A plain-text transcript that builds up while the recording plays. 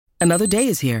Another day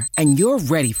is here, and you're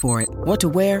ready for it. What to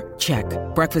wear? Check.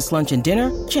 Breakfast, lunch, and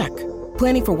dinner? Check.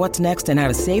 Planning for what's next and how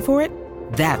to save for it?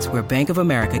 That's where Bank of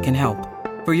America can help.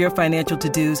 For your financial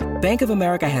to-dos, Bank of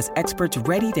America has experts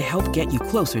ready to help get you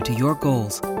closer to your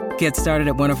goals. Get started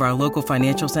at one of our local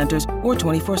financial centers or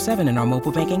 24/7 in our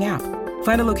mobile banking app.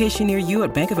 Find a location near you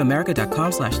at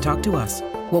bankofamerica.com/talktous.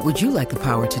 What would you like the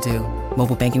power to do?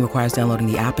 Mobile banking requires downloading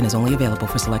the app and is only available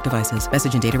for select devices.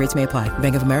 Message and data rates may apply.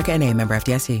 Bank of America N.A., member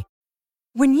FDIC.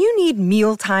 When you need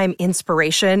mealtime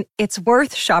inspiration, it's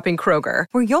worth shopping Kroger,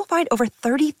 where you'll find over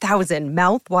 30,000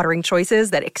 mouth-watering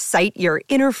choices that excite your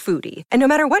inner foodie. And no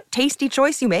matter what tasty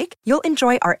choice you make, you'll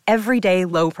enjoy our everyday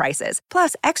low prices,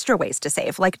 plus extra ways to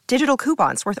save, like digital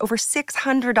coupons worth over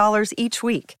 $600 each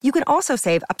week. You can also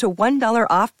save up to $1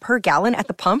 off per gallon at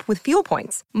the pump with fuel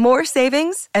points. More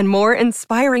savings and more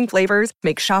inspiring flavors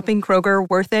make shopping Kroger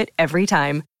worth it every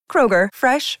time. Kroger,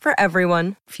 fresh for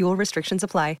everyone. Fuel restrictions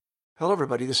apply. Hello,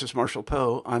 everybody. This is Marshall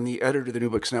Poe. I'm the editor of the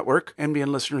New Books Network.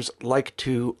 NBN listeners like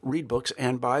to read books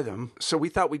and buy them. So we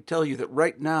thought we'd tell you that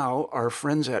right now, our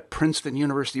friends at Princeton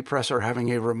University Press are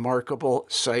having a remarkable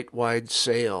site-wide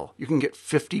sale. You can get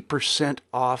 50%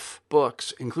 off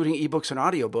books, including ebooks and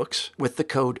audiobooks, with the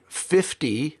code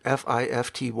 50,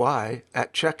 F-I-F-T-Y,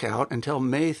 at checkout until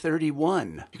May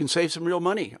 31. You can save some real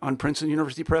money on Princeton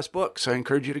University Press books. I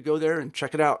encourage you to go there and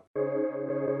check it out.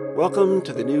 Welcome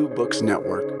to the New Books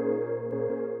Network.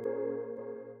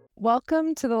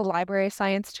 Welcome to the Library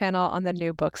Science channel on the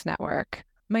New Books Network.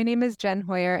 My name is Jen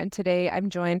Hoyer, and today I'm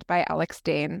joined by Alex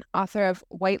Dane, author of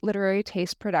White Literary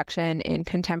Taste Production in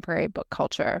Contemporary Book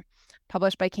Culture,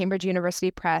 published by Cambridge University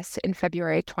Press in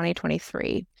February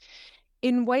 2023.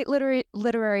 In White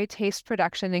Literary Taste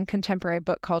Production in Contemporary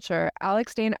Book Culture,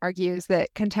 Alex Dane argues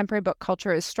that contemporary book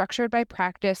culture is structured by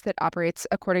practice that operates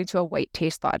according to a white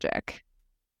taste logic.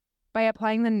 By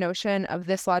applying the notion of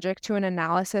this logic to an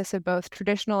analysis of both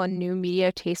traditional and new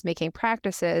media taste-making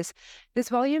practices, this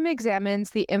volume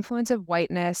examines the influence of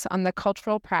whiteness on the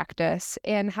cultural practice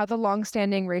and how the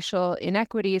long-standing racial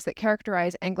inequities that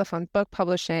characterize Anglophone book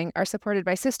publishing are supported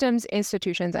by systems,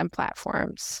 institutions, and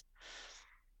platforms.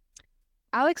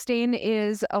 Alex Dane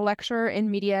is a lecturer in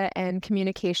media and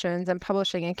communications and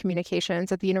publishing and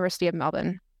communications at the University of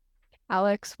Melbourne.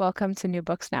 Alex, welcome to New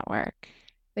Books Network.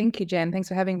 Thank you, Jen. Thanks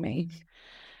for having me.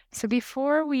 So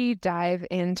before we dive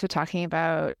into talking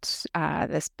about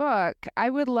this book, I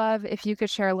would love if you could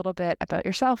share a little bit about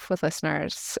yourself with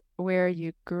listeners, where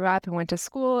you grew up and went to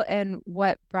school, and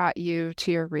what brought you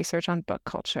to your research on book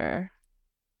culture.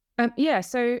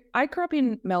 So I grew up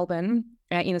in Melbourne,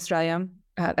 in Australia.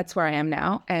 That's where I am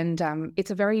now. And it's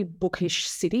a very bookish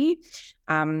city.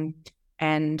 And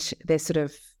there's sort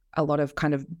of a lot of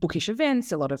kind of bookish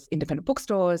events, a lot of independent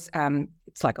bookstores.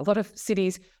 It's like a lot of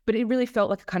cities, but it really felt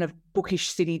like a kind of bookish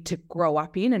city to grow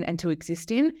up in and to exist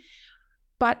in.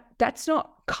 But that's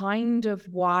not kind of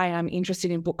why I'm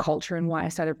interested in book culture and why I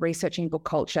started researching book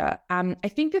culture. I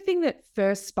think the thing that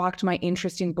first sparked my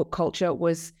interest in book culture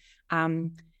was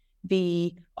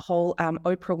the whole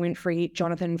Oprah Winfrey,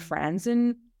 Jonathan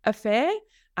Franzen affair.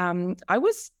 I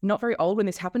was not very old when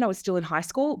this happened. I was still in high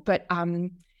school, but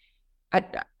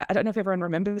I don't know if everyone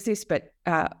remembers this, but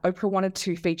Oprah wanted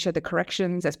to feature The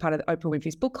Corrections as part of the Oprah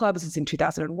Winfrey's book club. This was in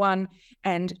 2001.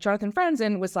 And Jonathan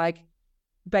Franzen was like,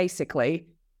 basically,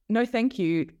 no, thank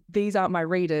you. These aren't my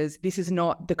readers. This is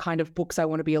not the kind of books I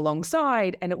want to be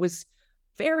alongside. And it was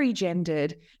very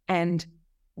gendered and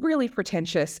really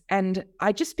pretentious. And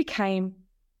I just became,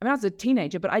 I was a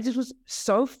teenager, but I just was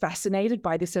so fascinated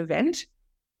by this event.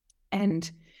 And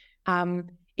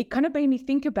it kind of made me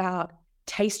think about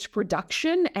taste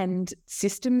production and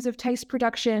systems of taste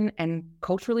production and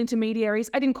cultural intermediaries.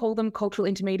 I didn't call them cultural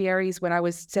intermediaries when I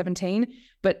was 17,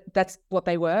 but that's what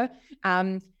they were.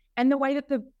 And the way that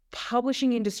the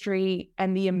publishing industry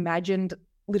and the imagined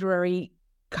literary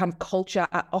kind of culture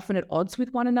are often at odds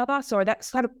with one another. So that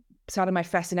started my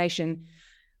fascination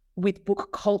with book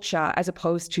culture as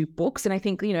opposed to books. And I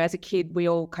think, as a kid, we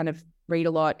all kind of read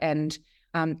a lot, and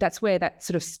that's where that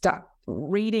sort of stuck.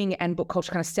 Reading and book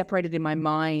culture kind of separated in my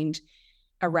mind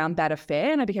around that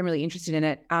affair, and I became really interested in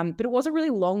it. But it was a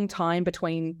really long time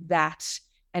between that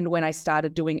and when I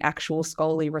started doing actual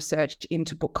scholarly research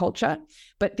into book culture.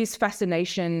 But this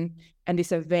fascination and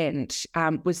this event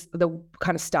was the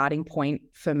kind of starting point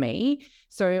for me.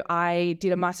 So I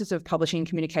did a Master's of Publishing and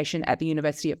Communication at the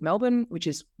University of Melbourne, which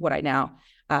is what I now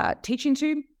teach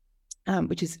into.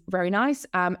 Which is very nice.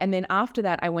 And then after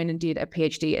that, I went and did a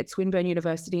PhD at Swinburne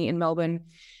University in Melbourne.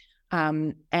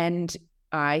 And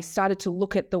I started to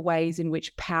look at the ways in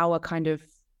which power kind of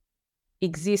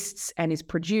exists and is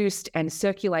produced and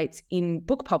circulates in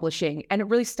book publishing. And it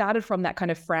really started from that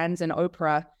kind of Franz and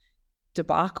Oprah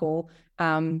debacle,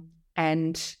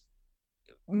 and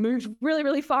moved really,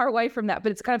 really far away from that,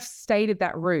 but it's kind of stayed at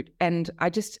that root. And I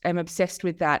just am obsessed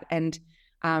with that, and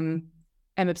am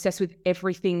obsessed with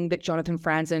everything that Jonathan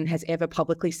Franzen has ever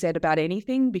publicly said about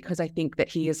anything, because I think that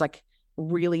he is like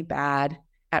really bad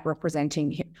at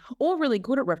representing him, or really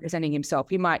good at representing himself.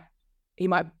 He might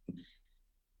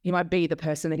be the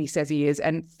person that he says he is,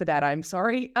 and for that I'm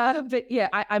sorry. But yeah,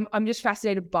 I'm just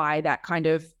fascinated by that kind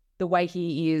of the way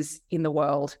he is in the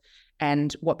world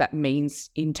and what that means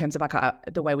in terms of like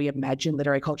the way we imagine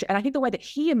literary culture. And I think the way that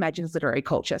he imagines literary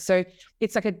culture. So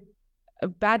it's like a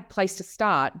bad place to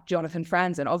start, Jonathan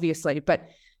Franzen, obviously. But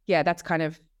yeah, that's kind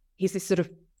of, he's this sort of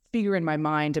figure in my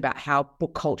mind about how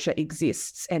book culture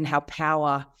exists and how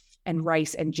power and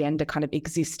race and gender kind of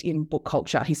exist in book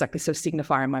culture. He's like this sort of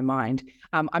signifier in my mind.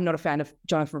 I'm not a fan of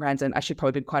Jonathan Franzen. I should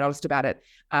probably be quite honest about it.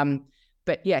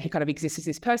 But yeah, he kind of exists as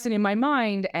this person in my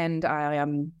mind. And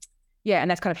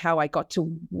and that's kind of how I got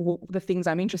to the things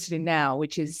I'm interested in now,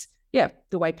 which is, the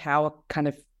way power kind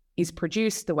of is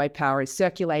produced, the way power is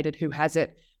circulated, who has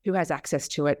it, who has access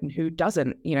to it, and who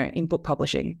doesn't, in book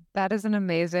publishing. That is an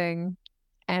amazing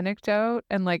anecdote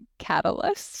and like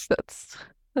catalyst.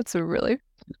 That's a really,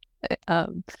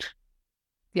 kind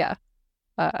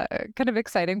of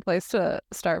exciting place to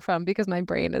start from, because my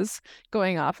brain is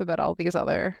going off about all these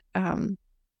other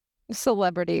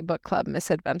celebrity book club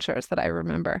misadventures that I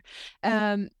remember.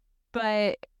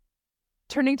 But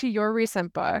turning to your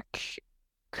recent book,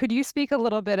 could you speak a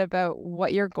little bit about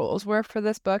what your goals were for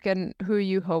this book and who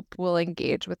you hope will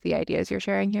engage with the ideas you're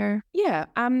sharing here? Yeah.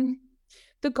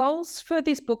 The goals for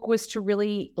this book was to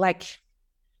really like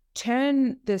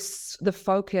turn the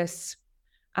focus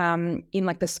in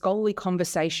like the scholarly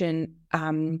conversation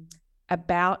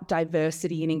about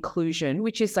diversity and inclusion,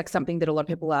 which is like something that a lot of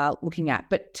people are looking at,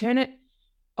 but turn it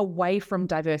away from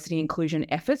diversity and inclusion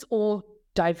efforts or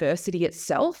diversity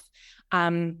itself.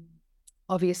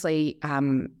 Obviously,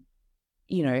 the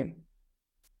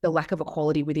lack of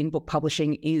equality within book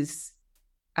publishing is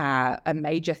a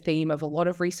major theme of a lot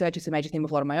of research. It's a major theme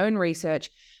of a lot of my own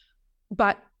research.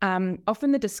 But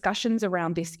often the discussions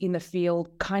around this in the field,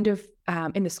 kind of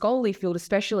in the scholarly field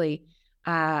especially,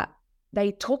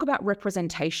 they talk about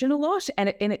representation a lot, and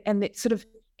it sort of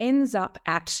ends up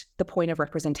at the point of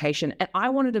representation. And I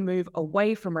wanted to move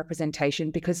away from representation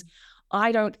because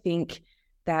I don't think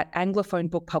that Anglophone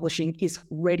book publishing is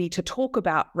ready to talk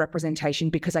about representation,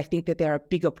 because I think that there are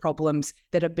bigger problems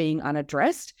that are being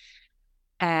unaddressed.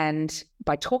 And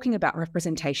by talking about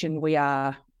representation, we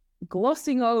are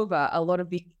glossing over a lot of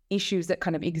the issues that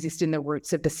kind of exist in the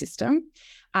roots of the system.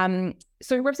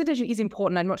 So representation is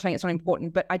important. I'm not saying it's not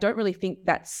important, but I don't really think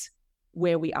that's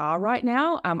where we are right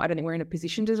now. I don't think we're in a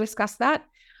position to discuss that.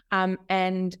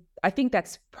 And I think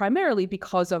that's primarily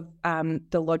because of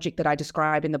the logic that I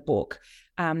describe in the book.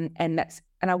 And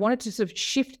I wanted to sort of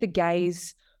shift the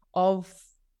gaze of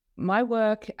my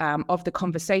work, of the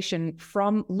conversation,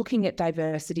 from looking at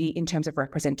diversity in terms of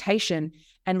representation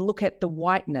and look at the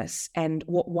whiteness and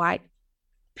what white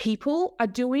people are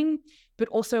doing, but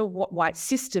also what white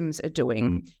systems are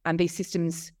doing. And these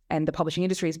systems and the publishing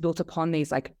industry is built upon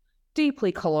these like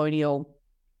deeply colonial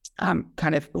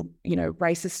kind of,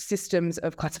 racist systems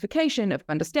of classification, of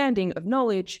understanding, of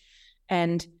knowledge.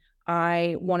 And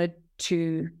I wanted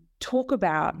to talk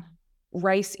about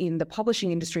race in the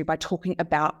publishing industry by talking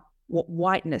about what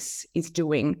whiteness is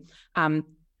doing.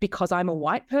 Because I'm a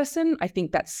white person, I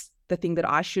think that's the thing that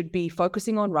I should be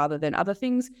focusing on rather than other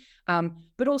things.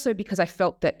 But also because I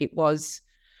felt that it was,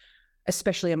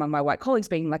 especially among my white colleagues,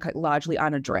 being like largely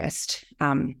unaddressed.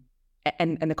 And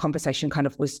the conversation kind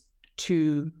of was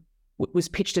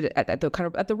pitched at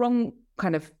the wrong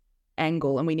kind of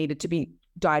angle, and we needed to be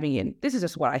diving in. This is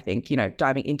just what I think,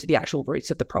 diving into the actual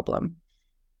roots of the problem.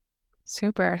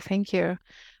 Super, thank you.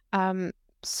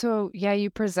 So yeah, you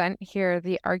present here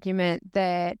the argument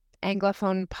that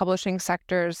Anglophone publishing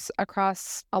sectors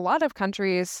across a lot of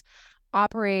countries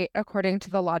operate according to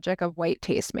the logic of white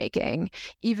tastemaking,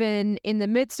 even in the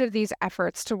midst of these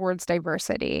efforts towards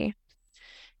diversity.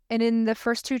 And in the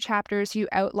first two chapters, you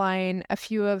outline a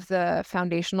few of the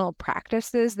foundational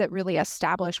practices that really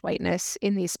establish whiteness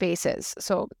in these spaces.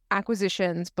 So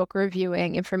acquisitions, book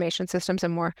reviewing, information systems,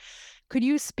 and more. Could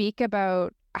you speak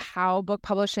about how book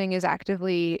publishing is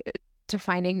actively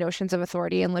defining notions of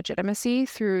authority and legitimacy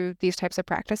through these types of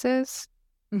practices?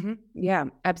 Mm-hmm. Yeah,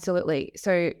 absolutely.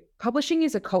 So publishing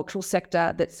is a cultural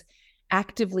sector that's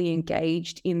actively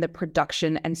engaged in the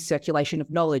production and circulation of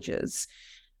knowledges.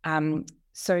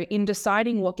 So in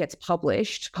deciding what gets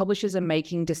published, publishers are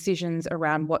making decisions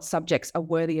around what subjects are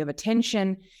worthy of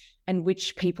attention and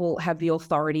which people have the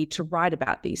authority to write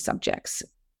about these subjects.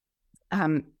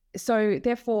 So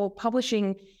therefore,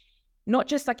 publishing not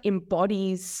just like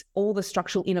embodies all the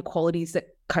structural inequalities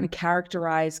that kind of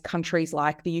characterize countries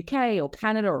like the UK or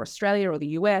Canada or Australia or the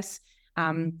US,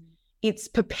 it's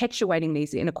perpetuating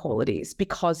these inequalities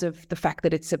because of the fact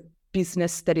that it's a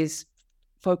business that is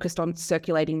focused on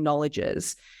circulating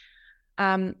knowledges.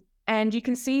 And you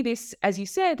can see this, as you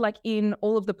said, like in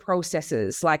all of the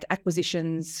processes, like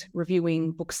acquisitions,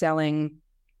 reviewing, bookselling,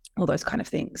 all those kind of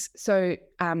things. So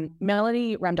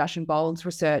Melanie Ramdashan-Bold's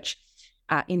research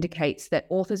indicates that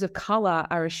authors of colour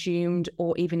are assumed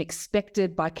or even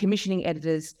expected by commissioning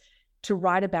editors to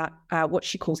write about what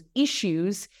she calls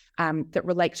issues that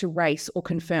relate to race or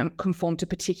conform to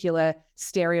particular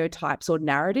stereotypes or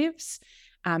narratives.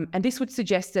 And this would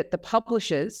suggest that the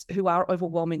publishers, who are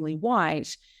overwhelmingly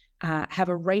white, have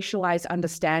a racialized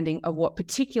understanding of what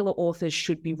particular authors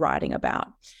should be writing about.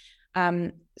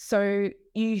 So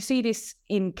you see this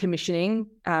in commissioning,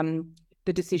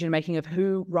 the decision-making of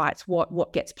who writes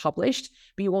what gets published,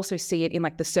 but you also see it in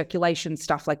like the circulation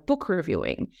stuff like book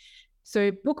reviewing.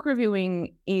 So book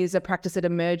reviewing is a practice that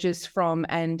emerges from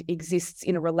and exists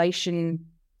in a relation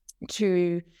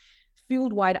to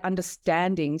field-wide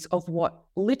understandings of what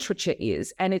literature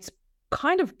is. And its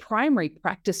kind of primary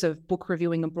practice of book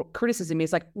reviewing and book criticism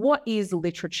is like, what is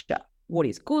literature? What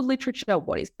is good literature?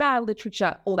 What is bad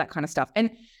literature? All that kind of stuff. And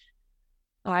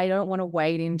I don't want to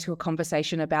wade into a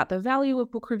conversation about the value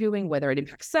of book reviewing, whether it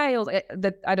impacts sales.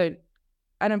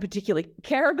 I don't particularly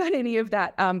care about any of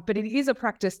that. But it is a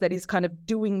practice that is kind of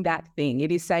doing that thing.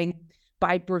 It is saying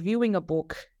by reviewing a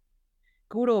book,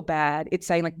 good or bad, it's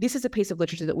saying like, this is a piece of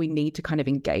literature that we need to kind of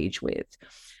engage with.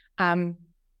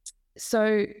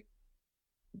 So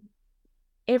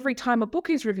every time a book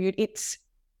is reviewed, it's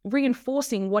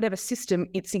reinforcing whatever system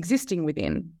it's existing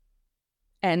within.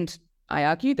 And I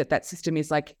argue that system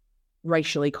is like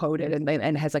racially coded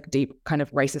and has like deep kind of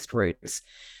racist roots.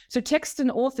 So texts and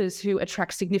authors who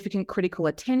attract significant critical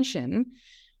attention,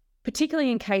 particularly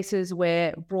in cases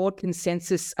where broad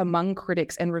consensus among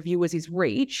critics and reviewers is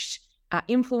reached,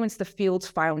 influence the field's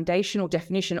foundational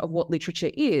definition of what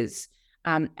literature is,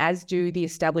 as do the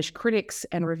established critics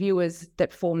and reviewers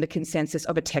that form the consensus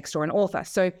of a text or an author.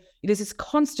 So there's this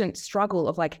constant struggle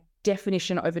of like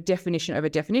definition over definition over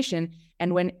definition.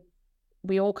 And when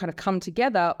we all kind of come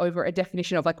together over a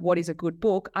definition of like, what is a good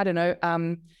book? I don't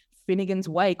know, Finnegan's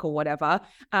Wake or whatever.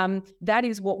 That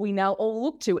is what we now all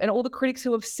look to. And all the critics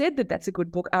who have said that that's a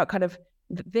good book are kind of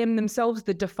themselves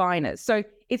the definers. So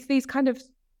it's these kind of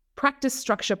practice,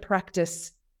 structure,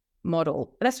 practice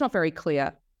model. That's not very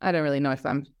clear. I don't really know if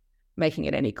I'm making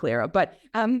it any clearer, but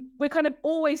we're kind of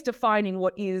always defining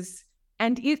what is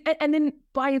and then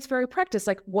by its very practice,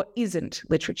 like what isn't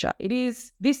literature. It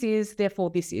is, this is,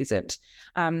 therefore this isn't.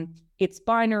 It's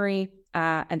binary,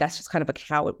 and that's just kind of like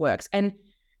how it works. And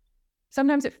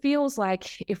sometimes it feels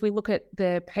like if we look at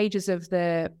the pages of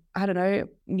the, I don't know,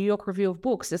 New York Review of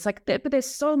Books, it's like, but there's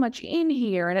so much in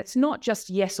here and it's not just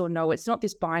yes or no. It's not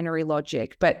this binary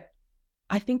logic. But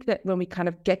I think that when we kind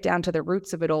of get down to the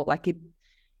roots of it all, like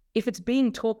if it's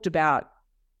being talked about,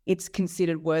 it's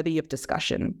considered worthy of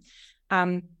discussion.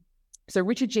 So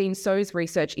Richard Jean So's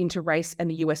research into race and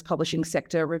the US publishing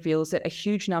sector reveals that a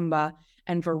huge number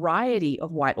and variety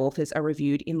of white authors are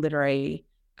reviewed in the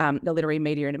literary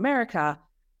media in America,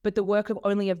 but the work of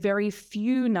only a very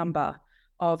few number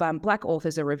of Black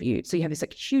authors are reviewed. So you have this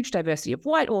like huge diversity of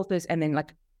white authors and then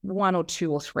like one or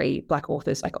two or three Black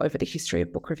authors like over the history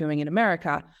of book reviewing in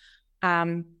America.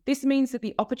 This means that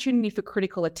the opportunity for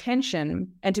critical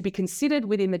attention and to be considered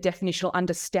within the definitional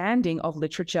understanding of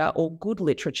literature or good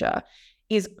literature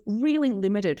is really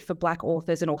limited for Black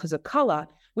authors and authors of colour,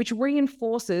 which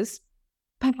reinforces,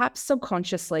 perhaps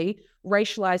subconsciously,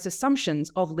 racialized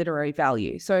assumptions of literary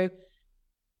value. So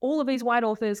all of these white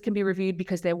authors can be reviewed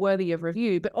because they're worthy of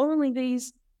review, but only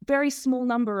these very small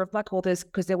number of Black authors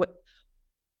because they're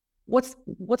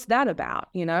what's that about?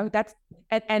 You know, that's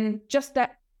and just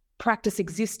that practice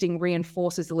existing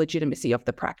reinforces the legitimacy of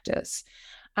the practice.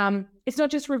 It's not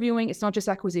just reviewing, it's not just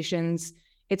acquisitions.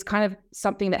 It's kind of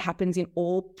something that happens in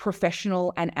all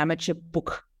professional and amateur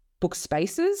book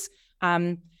spaces.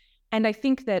 And I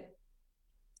think that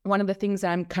one of the things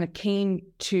that I'm kind of keen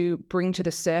to bring to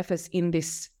the surface in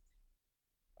this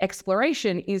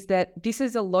exploration is that this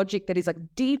is a logic that is like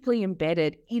deeply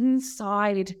embedded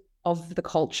inside of the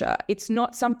culture. It's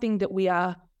not something that we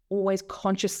are always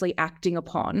consciously acting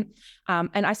upon.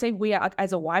 And I say we are,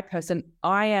 as a white person,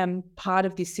 I am part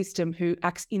of this system who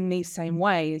acts in these same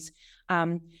ways.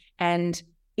 And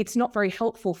it's not very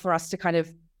helpful for us to kind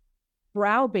of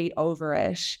browbeat over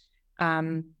it,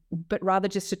 but rather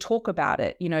just to talk about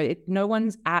it. No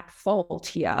one's at fault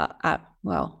here.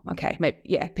 Well, okay, maybe,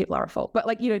 yeah, people are at fault, but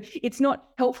it's not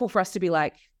helpful for us to be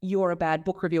like, you're a bad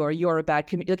book reviewer, you're a bad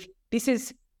community. Like, this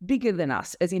is bigger than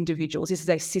us as individuals. This is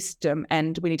a system,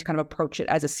 and we need to kind of approach it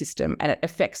as a system, and it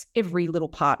affects every little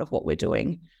part of what we're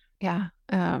doing. Yeah.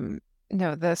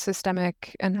 No, the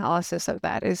systemic analysis of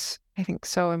that is, I think,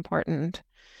 so important.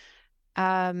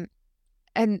 And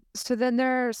so then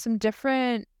there are some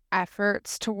different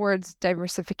efforts towards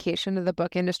diversification of the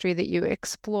book industry that you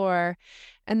explore.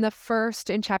 And the first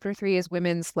in chapter 3 is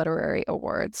Women's Literary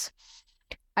Awards.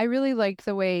 I really liked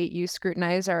the way you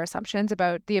scrutinize our assumptions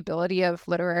about the ability of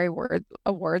literary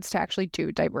awards to actually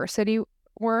do diversity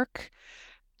work.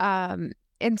 And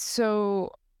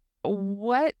so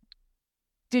what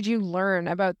did you learn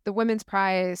about the Women's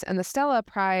Prize and the Stella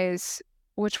Prize,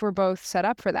 which were both set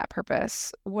up for that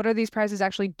purpose? What are these prizes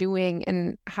actually doing,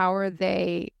 and how are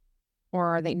they, or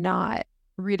are they not,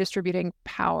 redistributing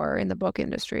power in the book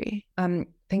industry?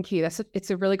 Thank you. It's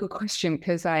a really good question,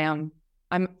 because I'm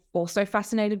also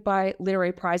fascinated by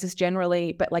literary prizes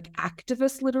generally, but like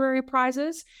activist literary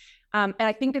prizes. And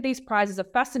I think that these prizes are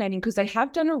fascinating because they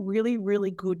have done a really,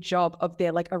 really good job of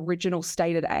their like original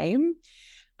stated aim.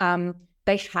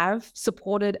 They have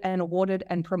supported and awarded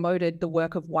and promoted the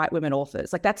work of white women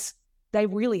authors. They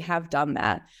really have done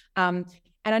that. And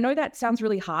I know that sounds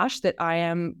really harsh, that I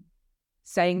am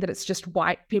saying that it's just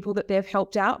white people that they've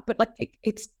helped out, but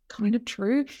it's kind of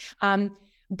true.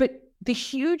 But the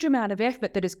huge amount of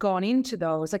effort that has gone into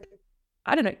those,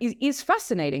 I don't know, is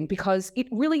fascinating, because it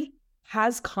really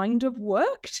has kind of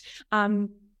worked.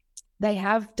 They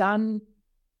have done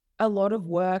a lot of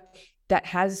work that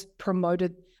has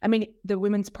promoted, the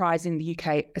Women's Prize in the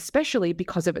UK, especially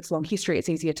because of its long history, it's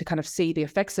easier to kind of see the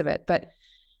effects of it. But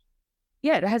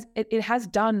yeah, it has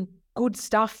done good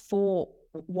stuff for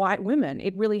white women.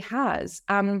 It really has.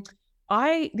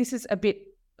 This is a bit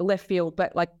left field,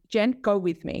 but Jen, go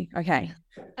with me. Okay.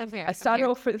 I started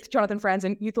off with Jonathan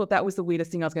Franzen. You thought that was the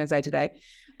weirdest thing I was going to say today.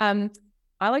 I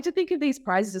like to think of these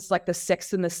prizes as like the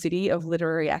Sex and the City of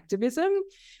literary activism.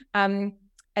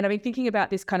 And I've been thinking about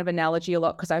this kind of analogy a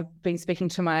lot because I've been speaking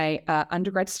to my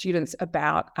undergrad students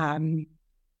about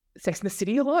Sex and the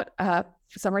City a lot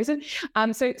for some reason.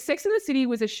 So Sex and the City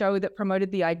was a show that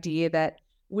promoted the idea that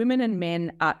women and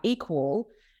men are equal.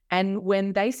 And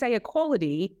when they say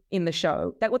equality in the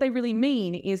show, that what they really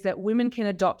mean is that women can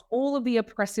adopt all of the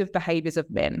oppressive behaviors of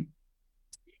men.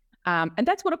 And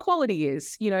that's what equality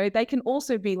is. They can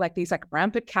also be these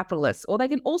rampant capitalists, or they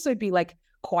can also be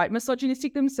quite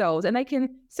misogynistic themselves, and they can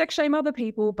sex shame other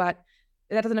people, but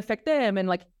that doesn't affect them.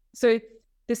 And so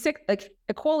the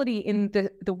equality in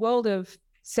the world of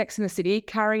Sex and the City,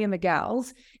 Carrie and the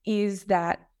gals, is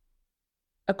that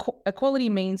equality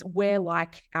means we're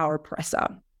like our oppressor.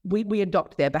 We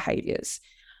adopt their behaviors.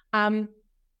 And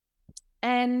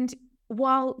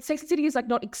while Sex and the City is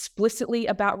not explicitly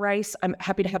about race, I'm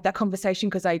happy to have that conversation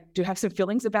because I do have some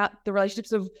feelings about the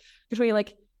relationships between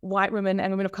white women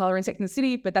and women of color in Sex and the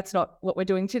City, but that's not what we're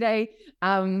doing today.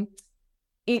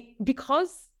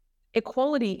 Because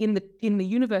equality in the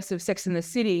universe of Sex and the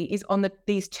City is on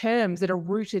these terms that are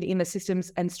rooted in the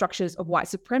systems and structures of white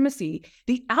supremacy,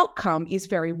 the outcome is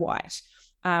very white.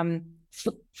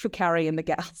 For Carrie and the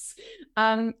gals.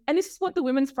 And this is what the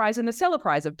Women's Prize and the Stella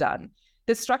Prize have done.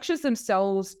 The structures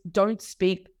themselves don't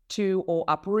speak to or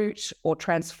uproot or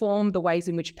transform the ways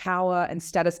in which power and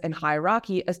status and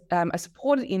hierarchy are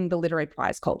supported in the literary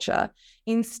prize culture.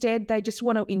 Instead, they just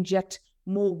want to inject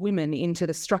more women into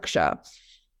the structure,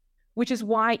 which is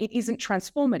why it isn't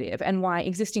transformative, and why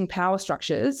existing power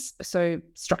structures, so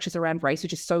structures around race,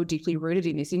 which is so deeply rooted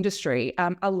in this industry,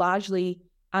 are largely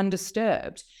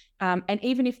undisturbed. And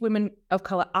even if women of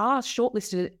color are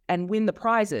shortlisted and win the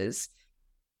prizes,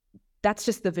 that's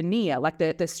just the veneer.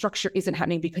 The structure isn't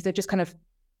happening because they've just kind of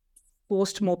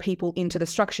forced more people into the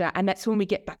structure. And that's when we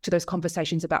get back to those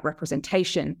conversations about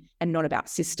representation and not about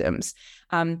systems.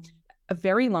 A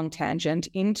very long tangent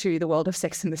into the world of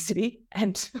Sex and the City.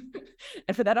 And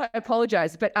for that, I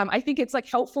apologize. But I think it's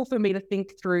helpful for me to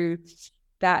think through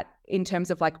that in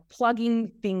terms of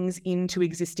plugging things into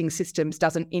existing systems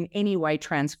doesn't in any way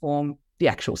transform the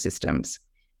actual systems.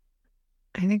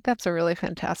 I think that's a really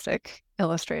fantastic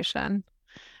illustration.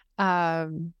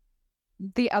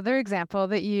 The other example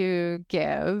that you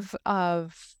give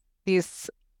of these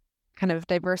kind of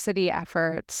diversity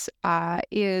efforts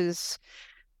is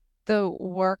the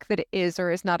work that is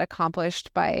or is not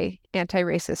accomplished by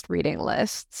anti-racist reading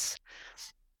lists.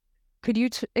 Could you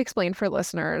explain for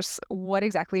listeners what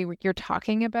exactly you're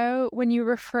talking about when you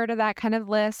refer to that kind of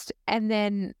list? And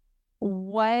then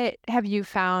what have you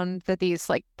found that these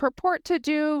like purport to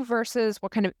do versus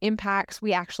what kind of impacts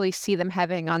we actually see them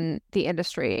having on the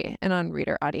industry and on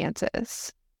reader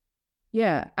audiences?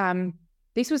 Yeah,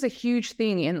 this was a huge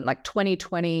thing in like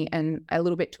 2020 and a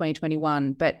little bit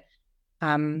 2021. But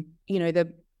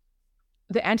the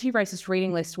anti-racist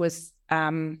reading list was,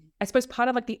 I suppose, part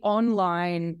of like the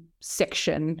online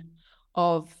section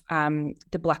of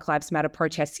the Black Lives Matter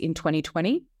protests in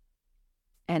 2020.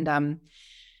 And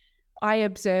I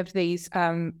observed these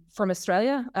from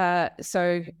Australia.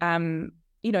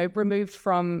 Removed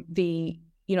from the,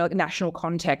 national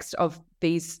context of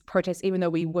these protests, even though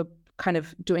we were kind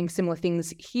of doing similar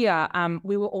things here,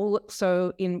 we were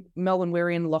also in Melbourne,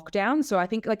 we're in lockdown. So I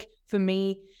think like for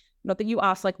me, not that you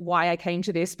asked like why I came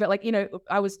to this, but like, it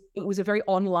was a very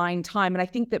online time. And I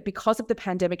think that because of the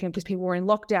pandemic and because people were in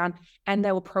lockdown and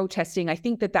they were protesting, I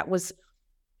think that was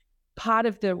part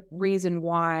of the reason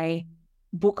why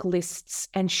book lists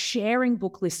and sharing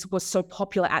book lists was so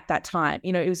popular at that time.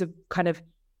 It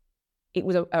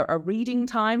was a reading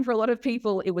time for a lot of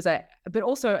people. But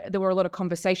also there were a lot of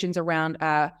conversations around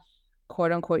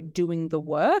quote unquote doing the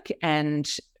work and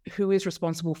who is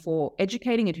responsible for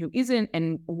educating and who isn't,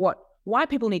 and why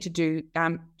people need to do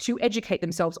to educate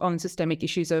themselves on systemic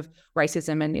issues of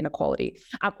racism and inequality.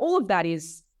 All of that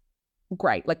is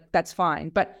great, like that's fine.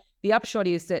 But the upshot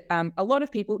is that a lot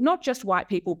of people, not just white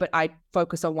people, but I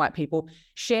focus on white people,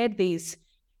 shared these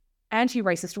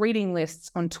anti-racist reading lists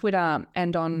on Twitter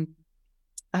and on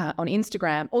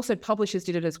Instagram. Also, publishers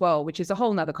did it as well, which is a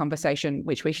whole nother conversation,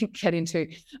 which we can get into.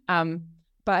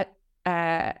 But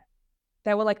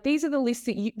they were like, these are the lists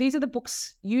these are the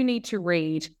books you need to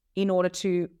read in order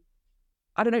to,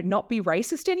 not be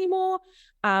racist anymore.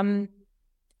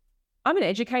 I'm an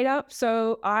educator,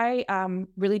 so I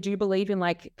really do believe in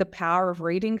like the power of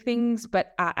reading things.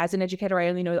 But as an educator,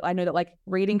 I know that like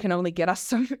reading can only get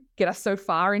us so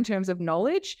far in terms of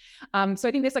knowledge. So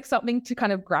I think there's like something to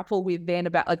kind of grapple with then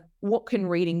about like what can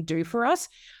reading do for us.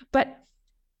 But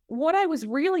what I was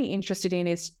really interested in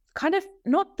is kind of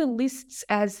not the lists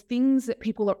as things that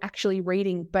people are actually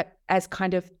reading, but as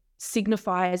kind of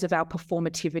signifiers of our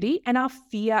performativity and our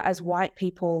fear as white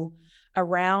people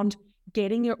around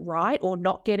getting it right or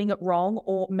not getting it wrong,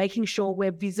 or making sure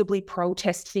we're visibly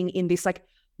protesting in this like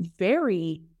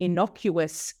very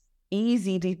innocuous,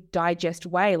 easy to digest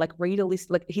way. Like read a list,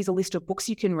 like here's a list of books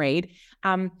you can read.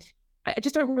 I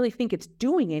just don't really think it's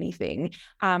doing anything.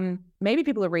 Maybe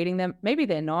people are reading them, maybe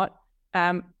they're not.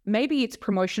 Maybe it's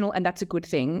promotional and that's a good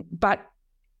thing. But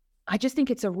I just think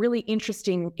it's a really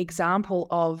interesting example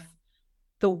of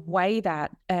the way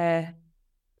that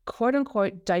quote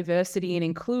unquote diversity and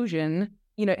inclusion,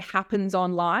 happens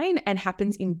online and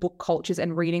happens in book cultures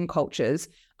and reading cultures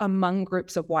among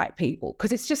groups of white people.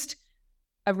 Because it's just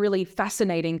a really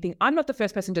fascinating thing. I'm not the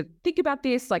first person to think about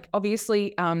this, like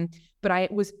obviously, but I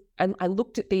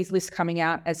looked at these lists coming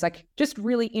out as like just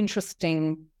really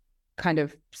interesting kind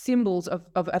of symbols of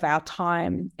our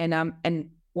time, and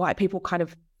white people kind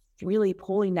of really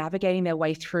poorly navigating their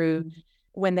way through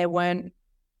when they weren't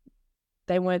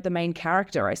the main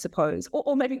character, I suppose,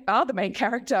 or maybe are the main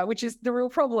character, which is the real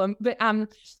problem. But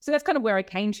so that's kind of where I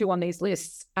came to on these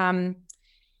lists. And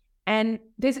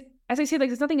there's, as I said, like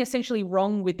there's nothing essentially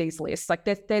wrong with these lists. Like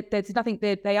there's nothing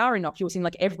that they are innocuous in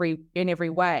like in every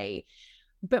way.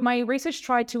 But my research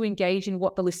tried to engage in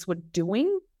what the lists were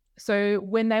doing. So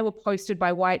when they were posted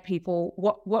by white people,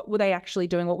 what were they actually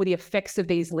doing? What were the effects of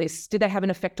these lists? Did they have an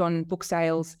effect on book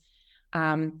sales?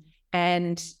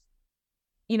 And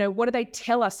what do they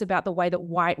tell us about the way that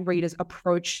white readers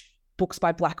approach books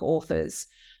by Black authors?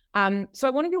 So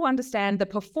I wanted to understand the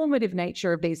performative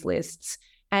nature of these lists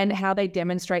and how they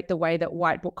demonstrate the way that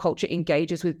white book culture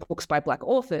engages with books by Black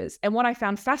authors. And what I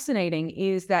found fascinating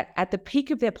is that at the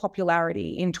peak of their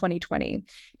popularity in 2020,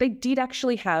 they did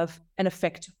actually have an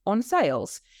effect on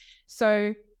sales.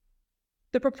 So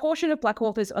the proportion of Black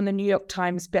authors on the New York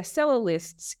Times bestseller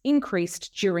lists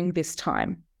increased during this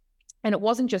time. And it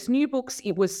wasn't just new books,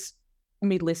 it was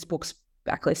mid-list books,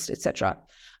 backlist, etc.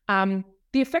 The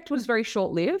effect was very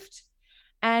short-lived,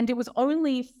 and it was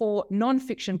only for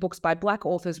non-fiction books by Black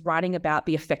authors writing about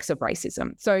the effects of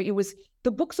racism. So it was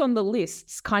the books on the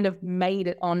lists kind of made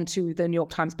it onto the New York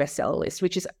Times bestseller list,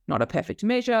 which is not a perfect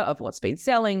measure of what's been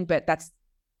selling, but that's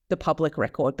the public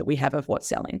record that we have of what's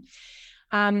selling.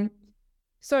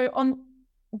 So on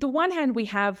the one hand, we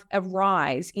have a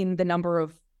rise in the number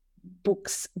of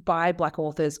books by Black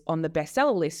authors on the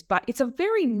bestseller list, but it's a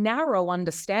very narrow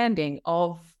understanding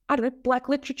of, Black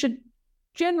literature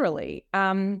generally.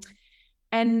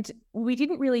 And we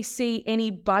didn't really see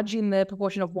any budge in the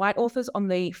proportion of white authors on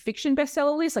the fiction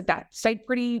bestseller list. Like that stayed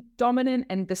pretty dominant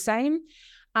and the same.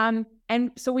 And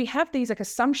so we have these like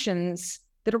assumptions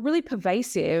that are really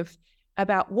pervasive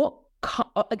about what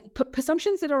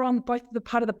assumptions that are on both the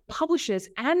part of the publishers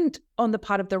and on the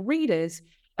part of the readers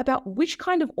about which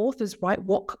kind of authors write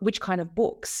which kind of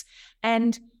books.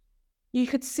 And you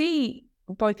could see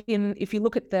both in, if you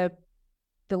look at the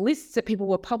lists that people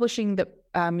were publishing that,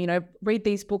 read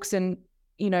these books and,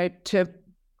 to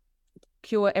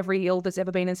cure every ill that's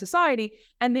ever been in society.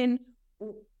 And then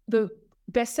the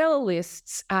bestseller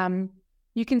lists,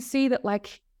 you can see that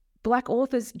like Black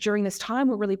authors during this time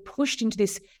were really pushed into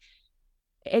this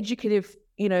educative,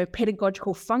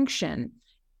 pedagogical function.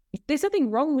 There's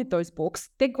nothing wrong with those books.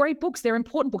 They're great books. They're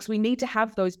important books. We need to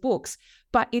have those books.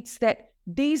 But it's that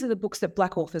these are the books that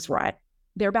Black authors write.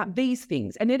 They're about these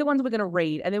things. And they're the ones we're going to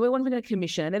read. And they're the ones we're going to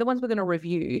commission. And they're the ones we're going to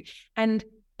review. And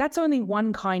that's only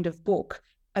one kind of book,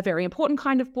 a very important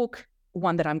kind of book,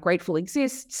 one that I'm grateful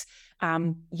exists.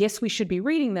 Yes, we should be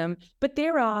reading them. But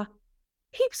there are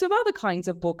heaps of other kinds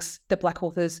of books that Black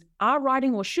authors are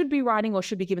writing or should be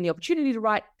given the opportunity to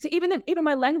write. So even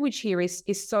my language here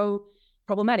is so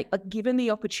problematic. Like, given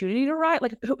the opportunity to write,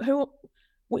 like who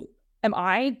am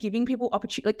I giving people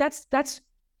opportunity? Like that's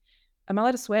am I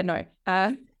allowed to swear? No.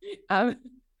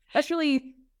 That's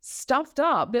really stuffed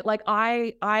up. But like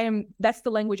I am, that's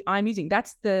the language I'm using.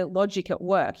 That's the logic at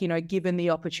work, given the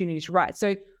opportunity to write.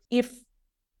 So if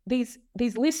these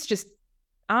lists just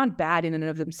aren't bad in and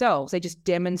of themselves, they just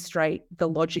demonstrate the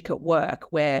logic at work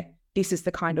where this is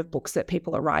the kind of books that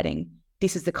people are writing.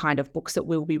 This is the kind of books that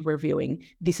we'll be reviewing.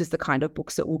 This is the kind of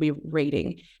books that we'll be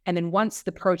reading. And then once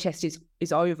the protest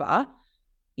is over,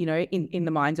 in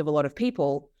the minds of a lot of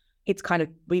people, it's kind of,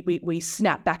 we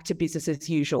snap back to business as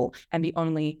usual. And the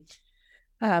only,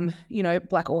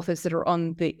 Black authors that are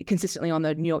consistently on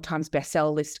the New York Times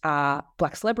bestseller list are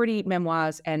Black celebrity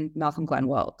memoirs and Malcolm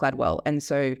Gladwell. And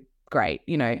so great,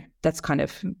 that's kind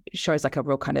of shows like a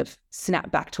real kind of snap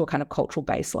back to a kind of cultural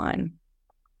baseline.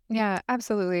 Yeah,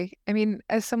 absolutely. I mean,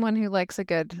 as someone who likes a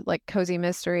good like cozy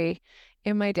mystery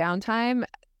in my downtime,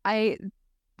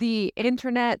 the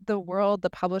internet, the world, the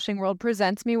publishing world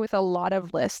presents me with a lot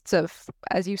of lists of,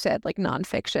 as you said, like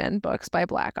nonfiction books by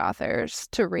Black authors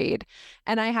to read.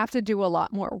 And I have to do a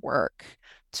lot more work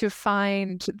to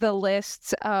find the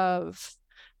lists of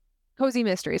cozy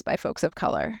mysteries by folks of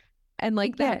color. And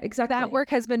like that, exactly. That work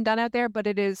has been done out there, but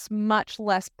it is much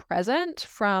less present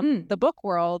from the book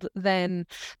world than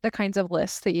the kinds of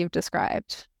lists that you've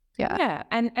described. Yeah. Yeah.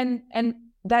 And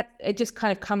that it just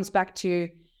kind of comes back to,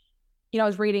 I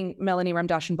was reading Melanie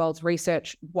Ramdashenbold's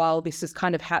research while this is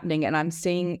kind of happening, and I'm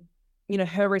seeing,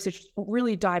 her research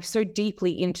really dives so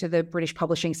deeply into the British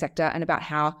publishing sector and about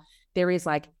how there is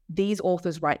like these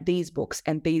authors write these books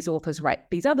and these authors write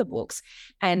these other books,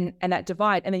 and that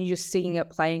divide. And then you're just seeing it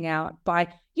playing out by,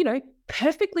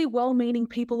 perfectly well-meaning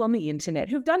people on the internet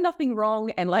who've done nothing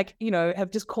wrong and like,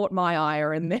 have just caught my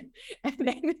ire and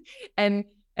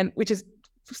which is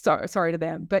sorry to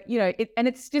them, but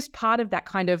it's just part of that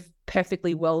kind of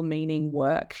perfectly well-meaning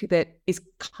work that is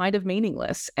kind of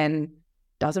meaningless and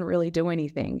doesn't really do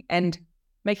anything. And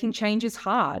making change is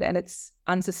hard and it's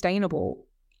unsustainable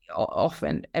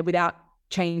often without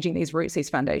changing these roots, these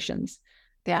foundations.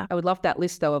 Yeah. I would love that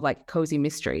list though of like cozy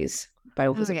mysteries by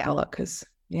authors of color, because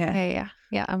Yeah,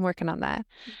 I'm working on that.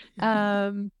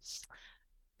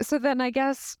 So then I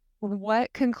guess,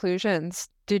 what conclusions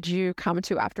did you come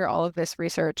to after all of this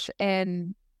research,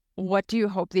 and what do you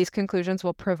hope these conclusions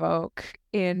will provoke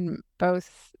in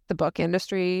both the book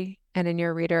industry and in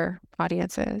your reader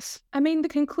audiences? I mean, the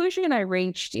conclusion I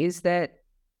reached is that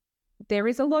there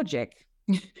is a logic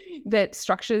that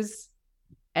structures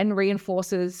and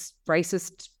reinforces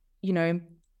racist,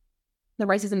 the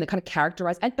racism that kind of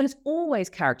characterize, but it's always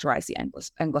characterized the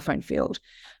Anglophone field.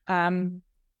 And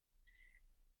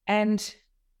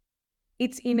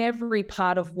it's in every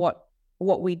part of what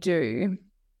we do.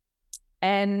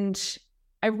 And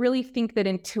I really think that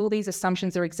until these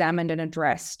assumptions are examined and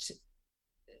addressed,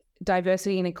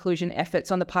 diversity and inclusion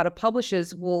efforts on the part of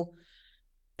publishers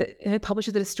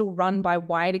publishers that are still run by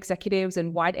white executives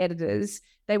and white editors,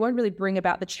 they won't really bring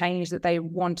about the change that they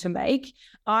want to make.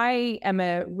 I am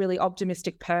a really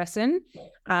optimistic person,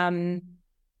 I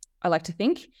like to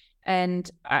think. And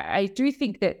I do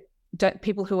think that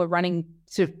people who are running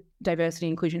sort of diversity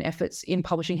and inclusion efforts in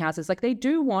publishing houses, like they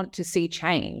do want to see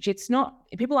change. It's not,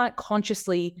 people aren't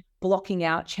consciously blocking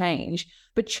out change,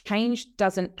 but change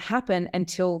doesn't happen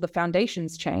until the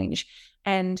foundations change.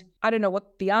 And I don't know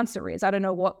what the answer is. I don't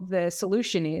know what the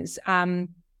solution is.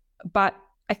 But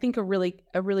I think a really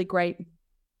great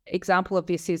example of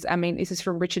this is, this is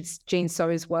from Richard Jean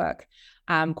So's work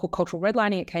called Cultural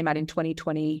Redlining. It came out in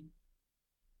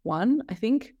 2021, I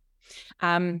think.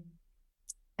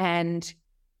 And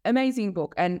amazing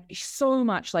book, and so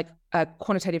much like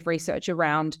quantitative research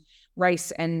around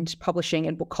race and publishing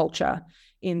and book culture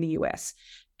in the US.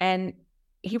 And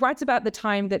he writes about the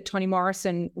time that Toni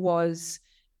Morrison was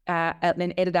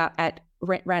an editor at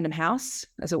Random House,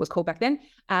 as it was called back then,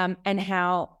 and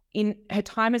how in her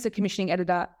time as a commissioning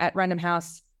editor at Random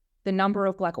House, the number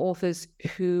of Black authors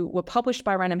who were published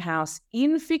by Random House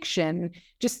in fiction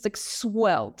just like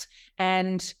swelled.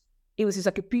 And it was just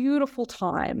like a beautiful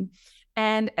time.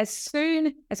 And as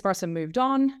soon as Morrison moved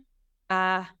on,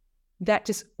 that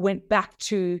just went back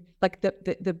to like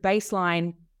the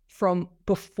baseline from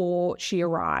before she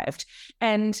arrived.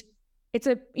 And it's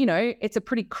a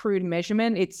pretty crude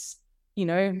measurement. It's,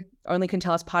 only can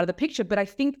tell us part of the picture. But I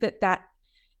think that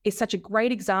is such a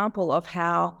great example of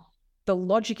how the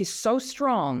logic is so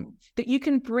strong that you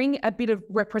can bring a bit of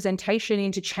representation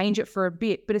in to change it for a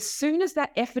bit. But as soon as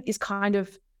that effort is kind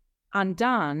of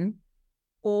undone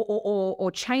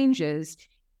or changes,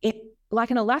 it,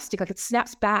 like an elastic, like it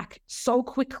snaps back so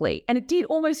quickly. And it did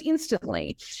almost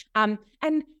instantly. And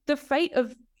the fate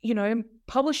of,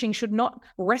 publishing should not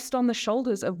rest on the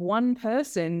shoulders of one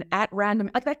person at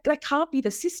random. Like that can't be the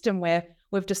system where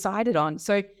we've decided on.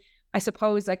 So I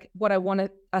suppose like what I want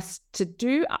us to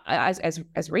do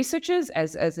as researchers,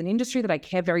 as an industry that I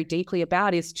care very deeply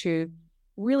about, is to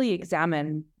really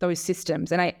examine those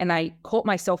systems. And I caught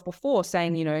myself before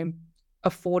saying,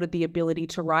 afforded the ability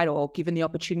to write or given the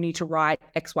opportunity to write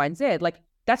X, Y, and Z. Like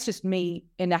that's just me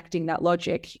enacting that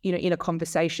logic, in a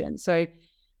conversation. So,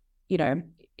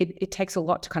 it takes a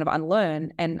lot to kind of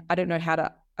unlearn, and I don't know how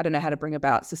to bring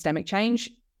about systemic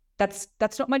change. That's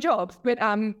not my job, but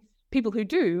people who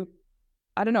do,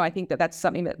 I don't know. I think that's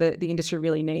something that the industry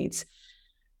really needs,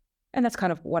 and that's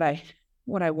kind of what I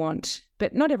want.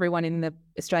 But not everyone in the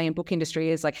Australian book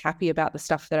industry is like happy about the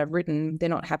stuff that I've written. They're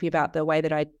not happy about the way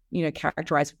that I,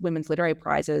 characterize women's literary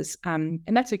prizes, and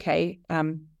that's okay.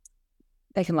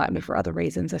 They can like me for other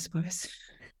reasons, I suppose.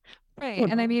 Right,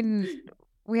 and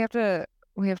we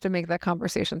have to make the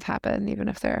conversations happen, even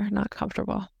if they're not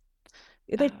comfortable.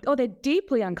 They're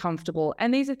deeply uncomfortable.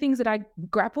 And these are things that I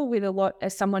grapple with a lot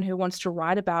as someone who wants to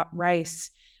write about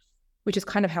race, which is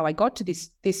kind of how I got to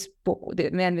this book.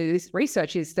 And this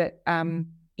research is that, I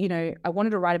wanted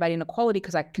to write about inequality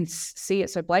because I can see it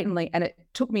so blatantly. And it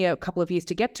took me a couple of years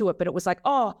to get to it, but it was like,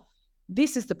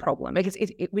 this is the problem, because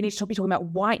we need to be talking about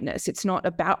whiteness. It's not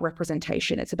about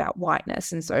representation. It's about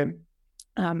whiteness. And so,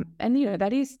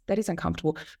 that is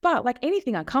uncomfortable. But like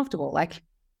anything uncomfortable, like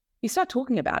you start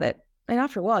talking about it, and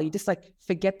after a while, you just like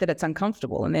forget that it's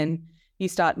uncomfortable, and then you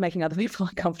start making other people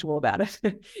uncomfortable about it,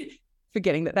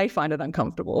 forgetting that they find it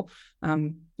uncomfortable.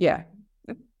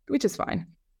 Which is fine.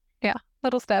 Yeah,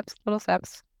 little steps.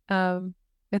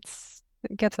 It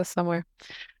gets us somewhere.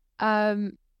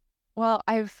 Well,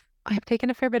 I've taken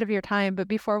a fair bit of your time, but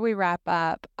before we wrap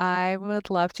up, I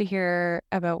would love to hear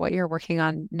about what you're working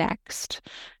on next.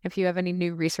 If you have any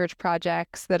new research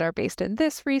projects that are based in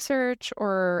this research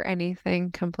or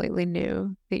anything completely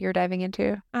new that you're diving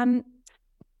into.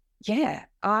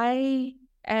 I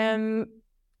am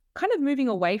kind of moving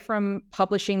away from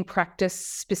publishing practice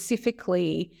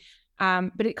specifically,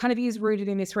 but it kind of is rooted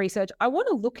in this research. I want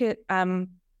to look at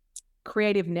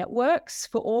creative networks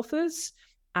for authors,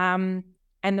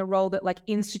 and the role that like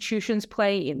institutions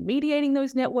play in mediating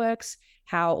those networks,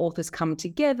 how authors come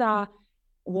together,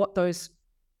 what those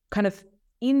kind of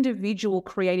individual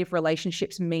creative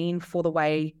relationships mean for the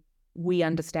way we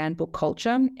understand book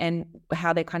culture, and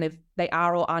how they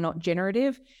are or are not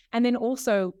generative. And then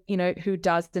also, who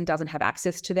does and doesn't have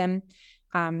access to them.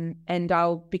 And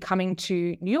I'll be coming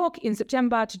to New York in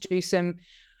September to do some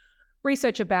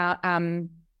research about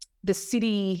the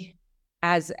city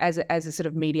as a sort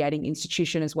of mediating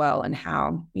institution as well, and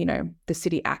how, the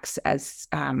city acts as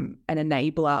an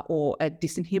enabler or a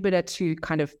disinhibitor to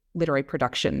kind of literary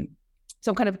production.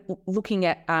 So I'm kind of looking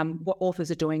at what authors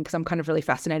are doing, because I'm kind of really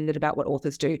fascinated about what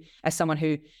authors do. As someone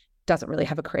who doesn't really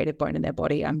have a creative bone in their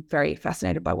body, I'm very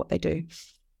fascinated by what they do.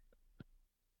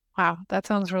 Wow, that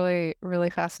sounds really, really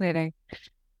fascinating.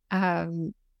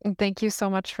 Thank you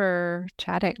so much for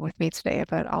chatting with me today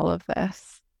about all of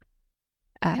this.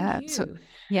 So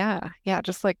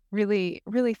just like really,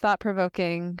 really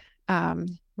thought-provoking,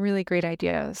 really great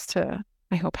ideas to,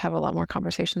 I hope, have a lot more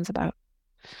conversations about.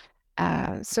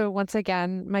 So once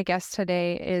again, my guest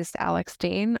today is Alex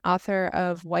Dane, author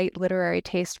of White Literary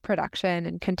Taste Production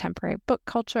in Contemporary Book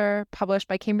Culture, published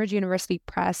by Cambridge University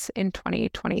Press in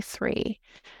 2023.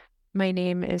 My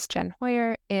name is Jen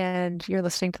Hoyer, and you're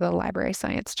listening to the Library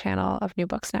Science channel of New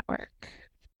Books Network.